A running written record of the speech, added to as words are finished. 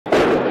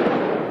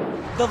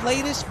The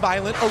latest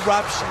violent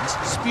eruptions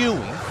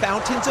spewing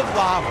fountains of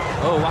lava.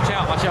 Oh, watch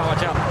out, watch out,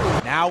 watch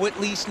out. Now at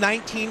least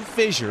 19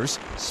 fissures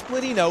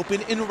splitting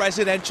open in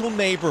residential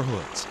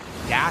neighborhoods.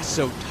 Gas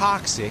so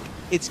toxic,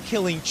 it's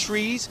killing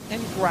trees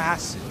and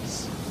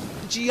grasses.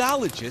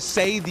 Geologists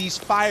say these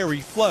fiery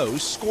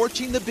flows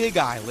scorching the Big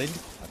Island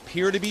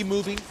appear to be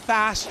moving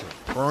faster,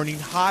 burning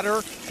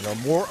hotter, and are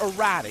more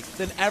erratic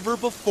than ever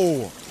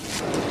before.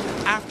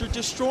 After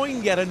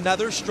destroying yet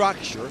another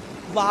structure,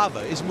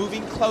 lava is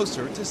moving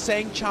closer to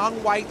Sang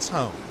Chong White's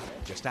home,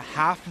 just a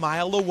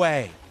half-mile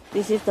away.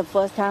 This is the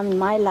first time in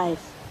my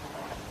life.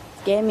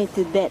 Scared me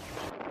to death.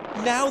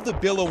 Now the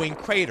billowing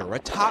crater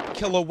atop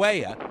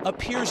Kilauea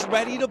appears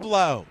ready to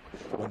blow.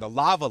 When the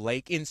lava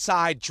lake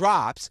inside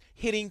drops,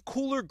 hitting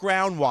cooler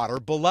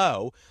groundwater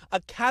below, a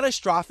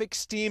catastrophic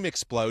steam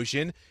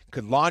explosion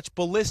could launch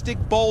ballistic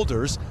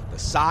boulders the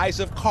size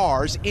of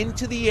cars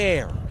into the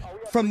air.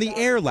 From the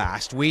air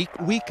last week,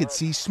 we could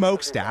see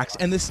smokestacks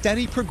and the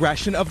steady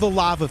progression of the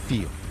lava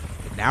field.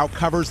 It now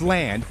covers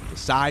land the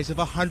size of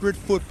 100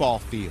 football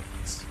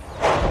fields.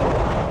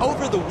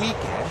 Over the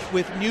weekend,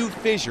 with new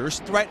fissures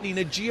threatening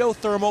a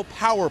geothermal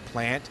power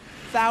plant,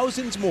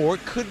 thousands more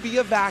could be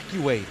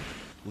evacuated,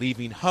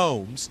 leaving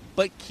homes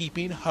but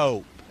keeping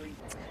hope.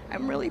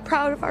 I'm really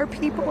proud of our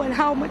people and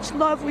how much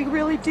love we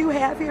really do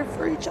have here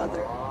for each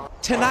other.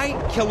 Tonight,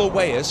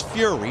 Kilauea's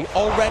fury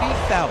already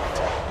felt,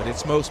 but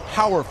its most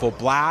powerful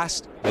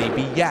blast may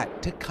be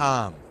yet to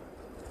come.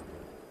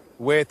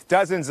 With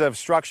dozens of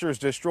structures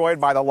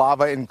destroyed by the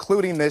lava,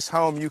 including this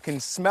home, you can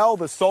smell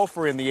the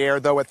sulfur in the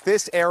air, though at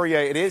this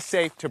area it is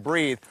safe to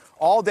breathe.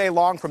 All day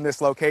long from this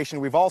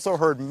location, we've also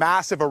heard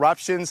massive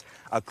eruptions,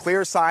 a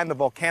clear sign the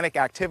volcanic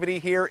activity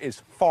here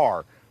is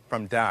far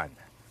from done.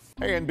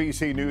 Hey,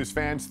 NBC News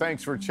fans,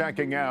 thanks for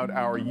checking out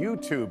our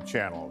YouTube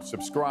channel.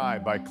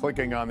 Subscribe by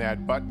clicking on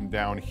that button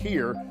down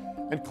here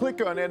and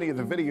click on any of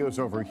the videos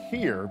over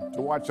here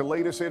to watch the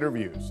latest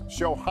interviews,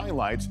 show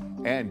highlights,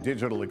 and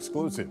digital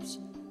exclusives.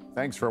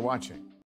 Thanks for watching.